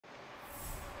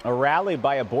A rally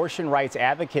by abortion rights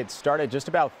advocates started just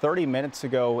about 30 minutes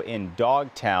ago in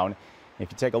Dogtown.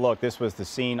 If you take a look, this was the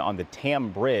scene on the Tam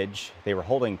Bridge. They were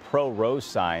holding pro-Roe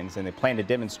signs, and they plan to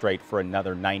demonstrate for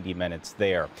another 90 minutes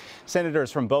there.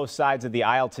 Senators from both sides of the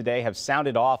aisle today have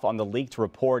sounded off on the leaked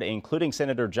report, including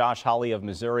Senator Josh Hawley of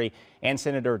Missouri and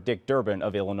Senator Dick Durbin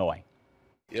of Illinois.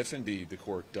 If indeed the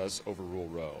court does overrule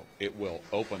Roe, it will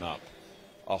open up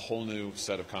a whole new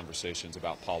set of conversations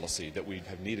about policy that we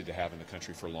have needed to have in the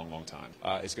country for a long, long time.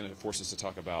 It's going to force us to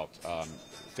talk about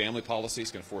family policy.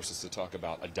 It's going to force us to talk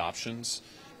about adoptions,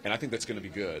 and I think that's going to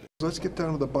be good. Let's get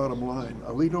down to the bottom line.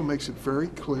 Alito makes it very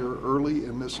clear early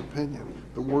in this opinion,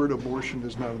 the word abortion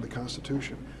is not in the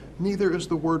Constitution. Neither is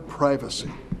the word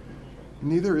privacy.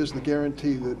 Neither is the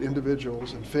guarantee that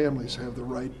individuals and families have the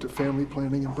right to family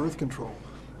planning and birth control.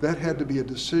 That had to be a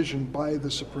decision by the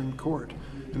Supreme Court.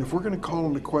 And if we're going to call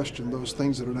into question those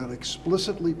things that are not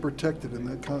explicitly protected in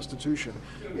that Constitution,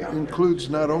 it includes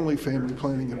not only family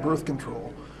planning and birth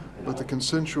control, but the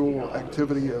consensual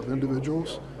activity of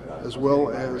individuals, as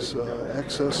well as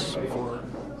access for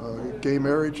gay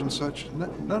marriage and such.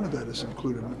 None of that is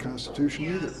included in the Constitution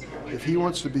either. If he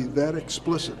wants to be that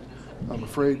explicit, I'm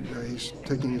afraid he's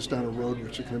taking us down a road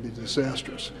which is going to be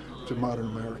disastrous to modern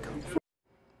America.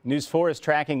 News 4 is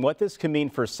tracking what this could mean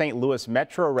for St. Louis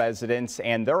Metro residents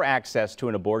and their access to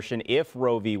an abortion if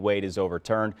Roe v. Wade is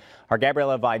overturned. Our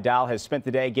Gabriela Vidal has spent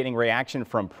the day getting reaction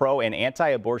from pro and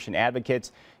anti-abortion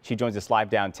advocates. She joins us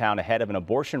live downtown ahead of an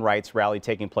abortion rights rally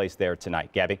taking place there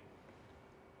tonight. Gabby?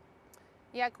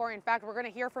 Yeah, Corey. In fact, we're going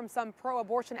to hear from some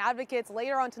pro-abortion advocates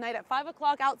later on tonight at 5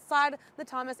 o'clock outside the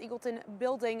Thomas Eagleton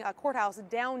building courthouse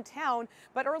downtown.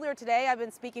 But earlier today, I've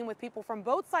been speaking with people from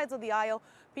both sides of the aisle.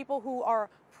 People who are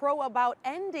pro about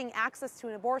ending access to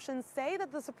an abortion say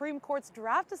that the Supreme Court's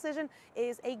draft decision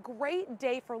is a great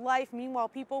day for life. Meanwhile,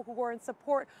 people who are in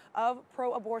support of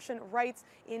pro-abortion rights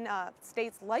in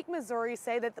states like Missouri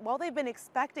say that while they've been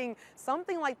expecting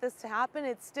something like this to happen,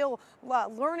 it's still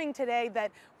learning today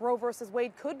that Roe versus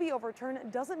Wade could be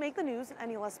overturned doesn't make the news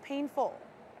any less painful.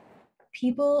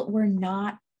 People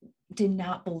did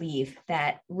not believe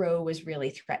that Roe was really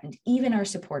threatened, even our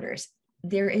supporters.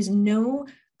 There is no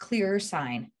clearer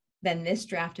sign than this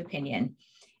draft opinion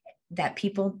that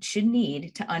people should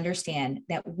need to understand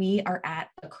that we are at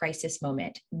a crisis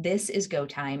moment. This is go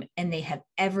time, and they have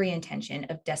every intention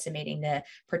of decimating the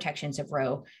protections of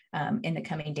Roe in the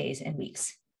coming days and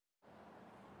weeks.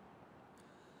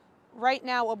 Right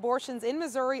now, abortions in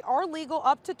Missouri are legal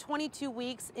up to 22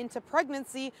 weeks into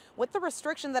pregnancy, with the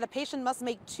restriction that a patient must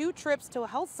make 2 trips to a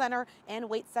health center and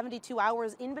wait 72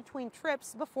 hours in between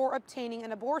trips before obtaining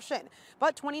an abortion.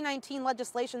 But 2019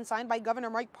 legislation signed by Governor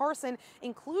Mike Parson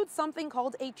includes something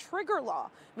called a trigger law,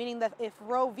 meaning that if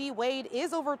Roe v. Wade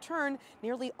is overturned,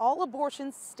 nearly all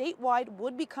abortions statewide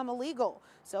would become illegal.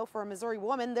 So for a Missouri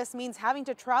woman, this means having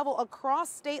to travel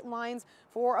across state lines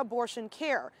for abortion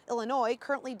care. Illinois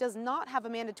currently does not have a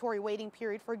mandatory waiting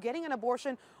period for getting an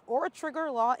abortion or a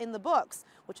trigger law in the books,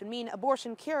 which would mean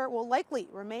abortion care will likely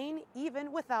remain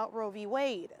even without Roe v.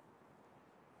 Wade.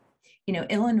 You know,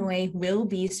 Illinois will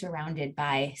be surrounded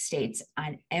by states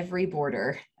on every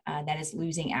border that is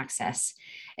losing access.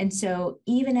 And so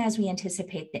even as we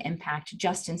anticipate the impact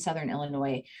just in Southern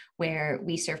Illinois, where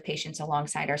we serve patients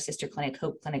alongside our sister clinic,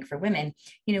 Hope Clinic for Women,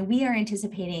 you know, we are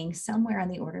anticipating somewhere on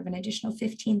the order of an additional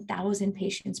 15,000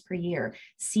 patients per year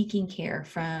seeking care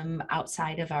from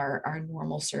outside of our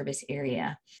normal service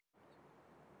area.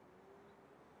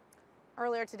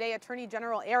 Earlier today, Attorney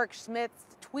General Eric Schmidt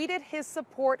tweeted his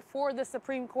support for the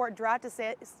Supreme Court draft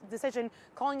decision,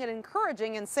 calling it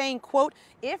encouraging and saying, quote,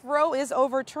 "If Roe is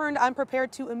overturned, I'm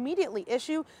prepared to immediately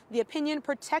issue the opinion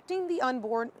protecting the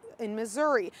unborn in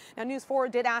Missouri." Now, News 4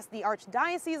 did ask the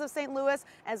Archdiocese of St. Louis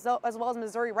as well as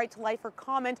Missouri Right to Life for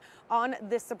comment on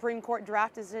this Supreme Court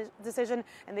draft decision,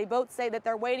 and they both say that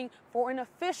they're waiting for an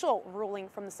official ruling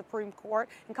from the Supreme Court.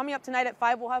 And coming up tonight at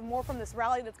 5, we'll have more from this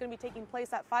rally that's going to be taking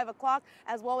place at 5 o'clock,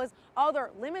 as well as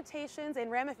other limitations and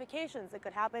ramifications that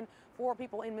could happen for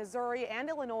people in Missouri and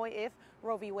Illinois if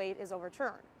Roe v. Wade is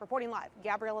overturned. Reporting live,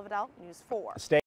 Gabriela Vidal, News 4.